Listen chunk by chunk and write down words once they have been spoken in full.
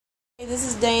Hey, this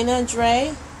is Dana and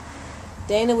Dre.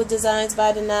 Dana with Designs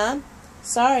by Dana.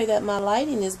 Sorry that my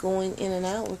lighting is going in and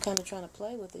out. We're kind of trying to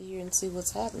play with it here and see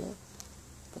what's happening.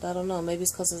 But I don't know. Maybe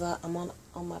it's because I'm on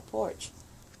my porch.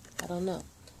 I don't know.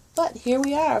 But here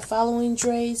we are, following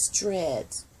Dre's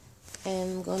dreads.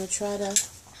 And I'm going to try to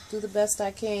do the best I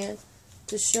can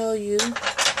to show you.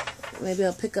 Maybe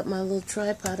I'll pick up my little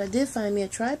tripod. I did find me a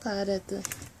tripod at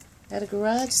a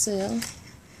garage sale.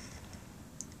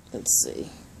 Let's see.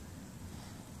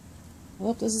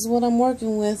 Well, this is what I'm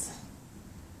working with.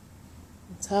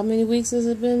 It's how many weeks has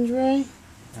it been, Dre?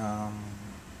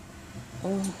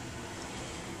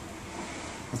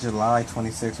 July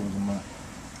 26th was a month.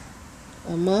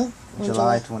 A month?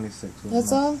 July 26th was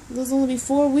That's a month. all? There's only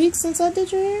 4 weeks since I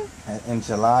did your hair? And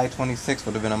July 26th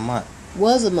would have been a month.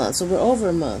 Was a month, so we're over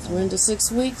a month. We're into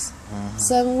 6 weeks?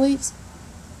 7 weeks?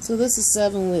 So this is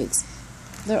 7 weeks.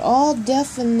 They're all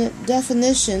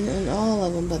definition in all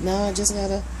of them, but now I just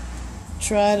gotta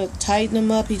try to tighten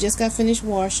them up. He just got finished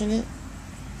washing it.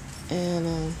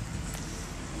 And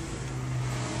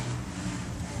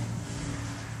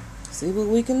see what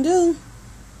we can do.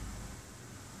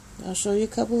 I'll show you a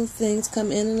couple of things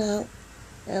come in and out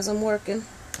as I'm working.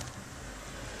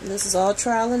 And this is all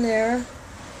trial and error.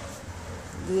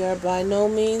 We are by no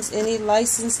means any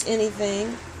licensed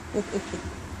anything.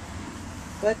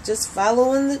 But just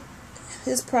following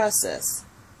his process.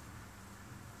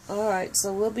 Alright,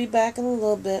 so we'll be back in a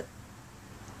little bit.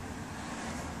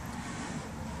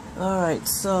 Alright,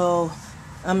 so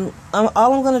all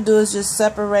I'm going to do is just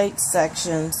separate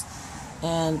sections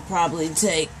and probably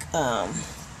take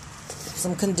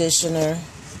some conditioner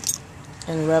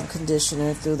and rub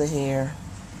conditioner through the hair.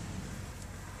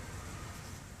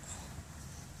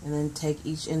 And then take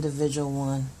each individual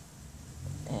one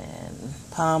and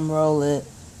palm roll it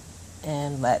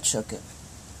and latch hook it.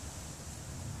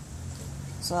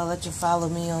 So I'll let you follow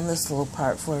me on this little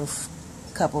part for a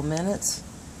couple minutes.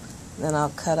 Then I'll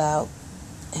cut out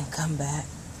and come back.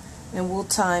 And we'll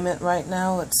time it. Right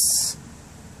now it's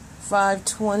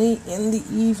 5:20 in the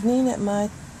evening at my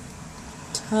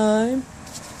time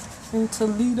in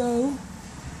Toledo.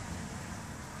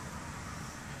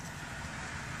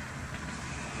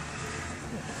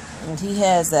 And he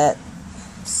has that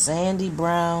sandy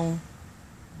brown,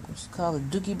 what's it called, a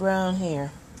dookie brown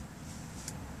hair.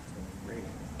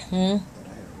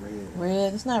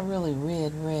 Red. It's not really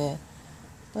red,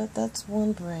 but that's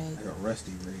one braid. Like a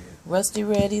rusty red. Rusty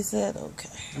red, he said? Okay.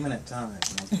 I'm in that time.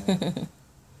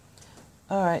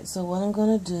 Alright, so what I'm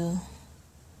going to do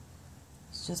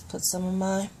is just put some of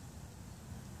my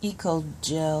Eco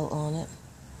Gel on it.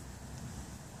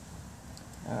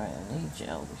 Alright, I need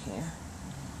gel over here.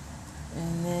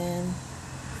 And then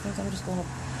I think I'm just going to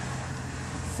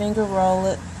finger roll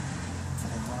it.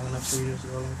 Long enough for you to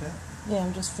roll like that? Yeah,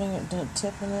 I'm just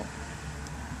tipping it.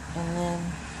 And then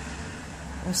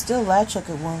we still latch hook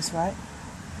it once, right?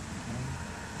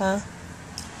 Huh?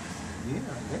 Yeah,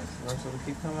 I guess. Or so it'll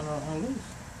keep coming on loose.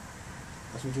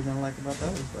 That's what you're going to like about the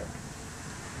other stuff.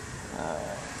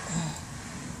 Alright.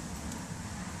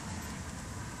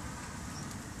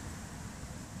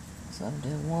 So I'm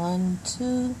doing 1,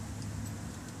 2,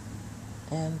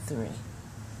 and 3.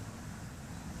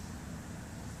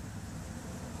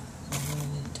 So I'm going to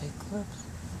need to take clips.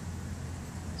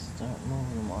 Start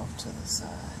moving them off to the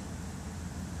side.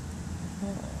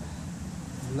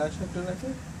 You latch hooked it like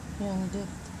that? Yeah, we did.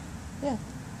 Yeah.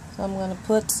 So I'm going to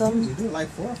put some. You do it like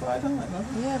 4 or 5 times,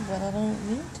 no? Yeah, but I don't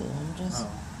need to. I'm just.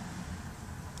 Oh.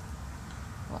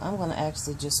 Well, I'm going to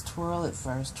actually just twirl it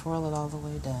first. Twirl it all the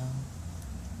way down.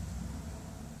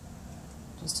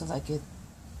 Just till I get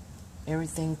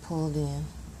everything pulled in.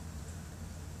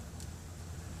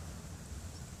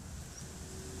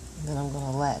 And then I'm going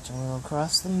to latch. I'm going to go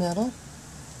across the middle.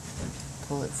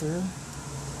 Pull it through.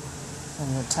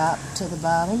 From the top to the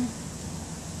bottom.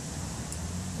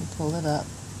 And pull it up.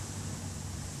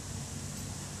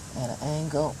 At an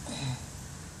angle.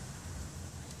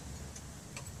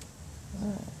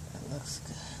 Alright, that looks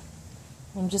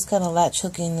good. I'm just kind of latch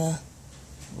hooking the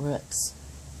roots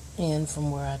in from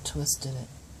where I twisted it.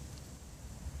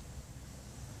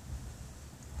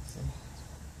 See?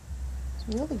 It's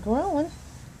really growing.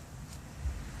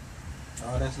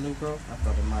 Oh, that's new growth? I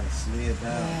thought it might have slid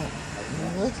down.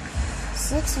 Yeah. Look,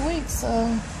 6 weeks,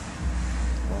 so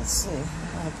let's see.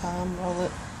 I'm going to palm roll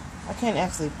it. I can't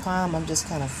actually palm, I'm just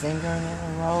kind of fingering it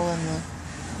and rolling the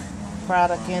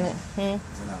product in it. Is it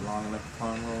not long enough to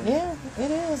palm roll? Yeah, it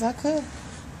is. I could.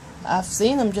 I've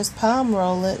seen them just palm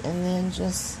roll it and then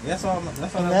just. Yeah, that's all that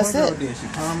that's one girl it. did. She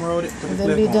palm rolled it, put And the then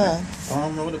clip be on done. it.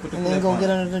 Palm rolled it, put the And clip then go on get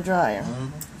it. under the dryer.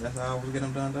 That's how I was getting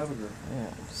them done the other girl.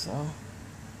 Yeah, so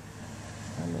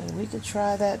I mean, we could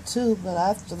try that too, but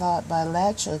I thought by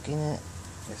latch hooking it,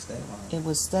 it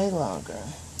would stay longer.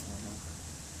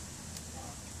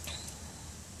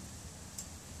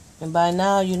 And by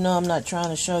now, you know I'm not trying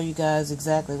to show you guys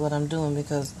exactly what I'm doing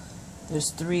because there's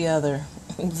 3 other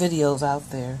videos out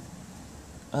there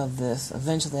of this.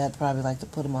 Eventually, I'd probably like to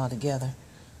put them all together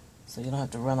so you don't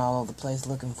have to run all over the place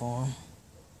looking for them.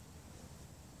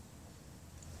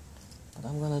 But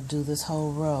I'm going to do this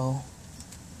whole row,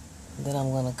 and then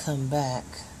I'm going to come back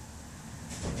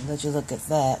and let you look at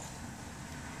that.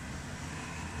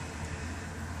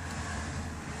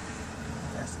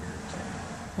 That's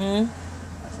irritating. Hmm?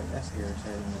 I said that's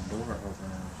irritating. The door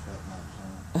opening and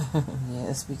shutting up. Yeah,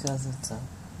 it's because it's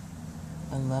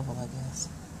unlevel, I guess.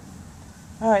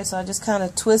 Alright, so I just kind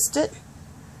of twist it,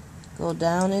 go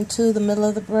down into the middle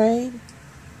of the braid,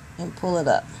 and pull it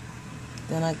up.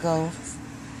 Then I go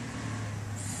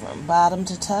from bottom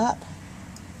to top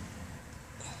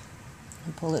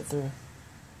and pull it through.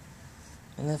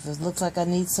 And if it looks like I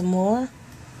need some more,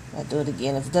 I do it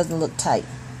again if it doesn't look tight.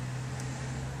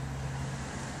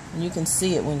 And you can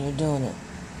see it when you're doing it.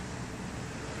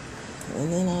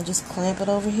 And then I'll just clamp it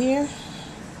over here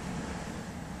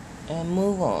and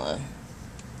move on.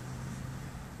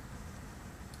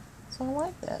 So I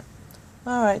like that.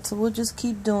 Alright, so we'll just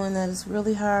keep doing that. It's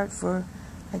really hard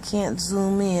I can't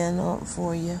zoom in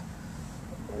for you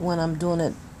when I'm doing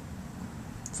it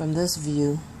from this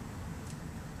view.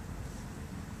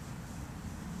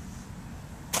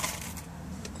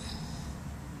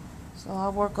 So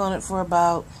I'll work on it for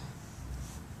about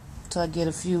till I get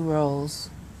a few rows,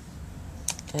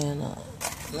 and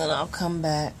then I'll come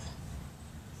back,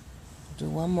 do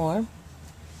one more.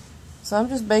 So I'm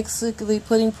just basically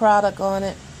putting product on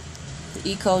it, the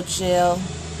E-Coat gel,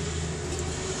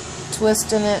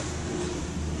 twisting it,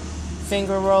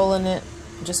 finger rolling it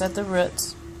just at the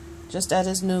roots, just at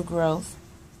its new growth.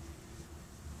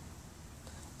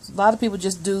 A lot of people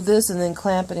just do this and then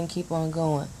clamp it and keep on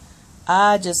going.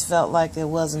 I just felt like it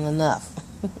wasn't enough.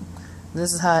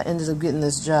 This is how I ended up getting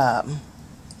this job.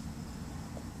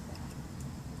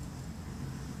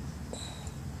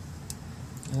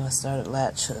 And I started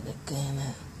latch hooking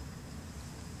it.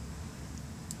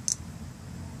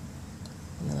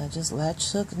 And then I just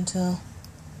latch hooked until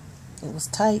it was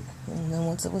tight. And then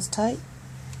once it was tight,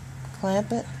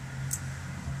 clamp it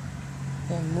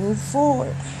and move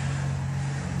forward.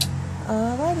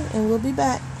 Alrighty, and we'll be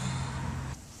back.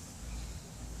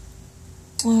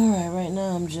 Alright, right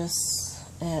now I'm just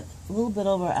at a little bit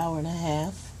over an hour and a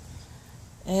half.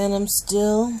 And I'm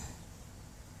still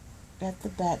at the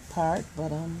back part,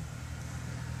 but I'm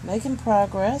making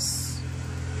progress.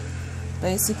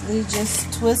 Basically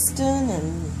just twisting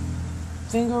and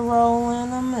finger rolling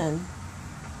them and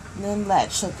then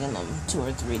latch hooking them 2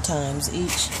 or 3 times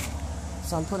each.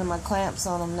 So I'm putting my clamps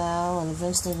on them now, and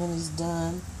eventually when he's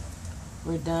done,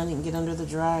 we're done. He can get under the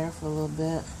dryer for a little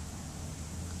bit.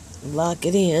 Lock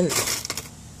it in.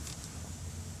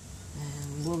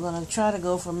 And we're going to try to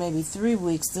go for maybe 3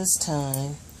 weeks this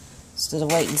time instead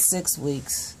of waiting 6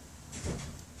 weeks.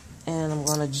 And I'm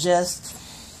going to just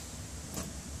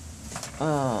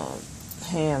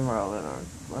hand roll it or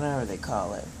whatever they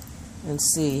call it and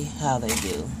see how they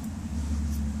do.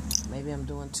 Maybe I'm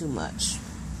doing too much.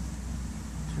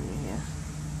 Here.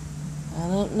 I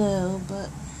don't know, but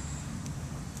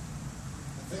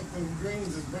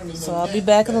so I'll be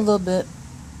back in a little bit.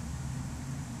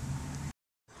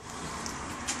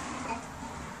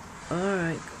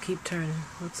 Alright, keep turning.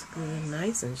 Looks good.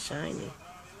 Nice and shiny.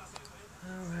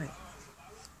 Alright.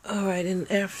 Alright, and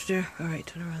after... Alright,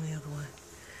 turn around the other way.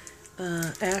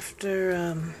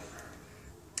 After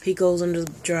he goes under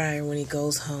the dryer when he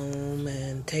goes home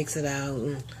and takes it out,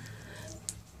 and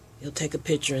he'll take a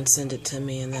picture and send it to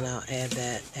me, and then I'll add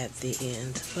that at the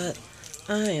end. But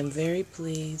I am very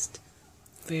pleased.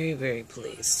 Very, very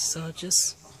pleased. So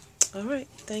just... Alright,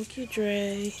 thank you,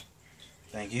 Dre.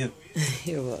 Thank you.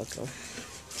 You're welcome.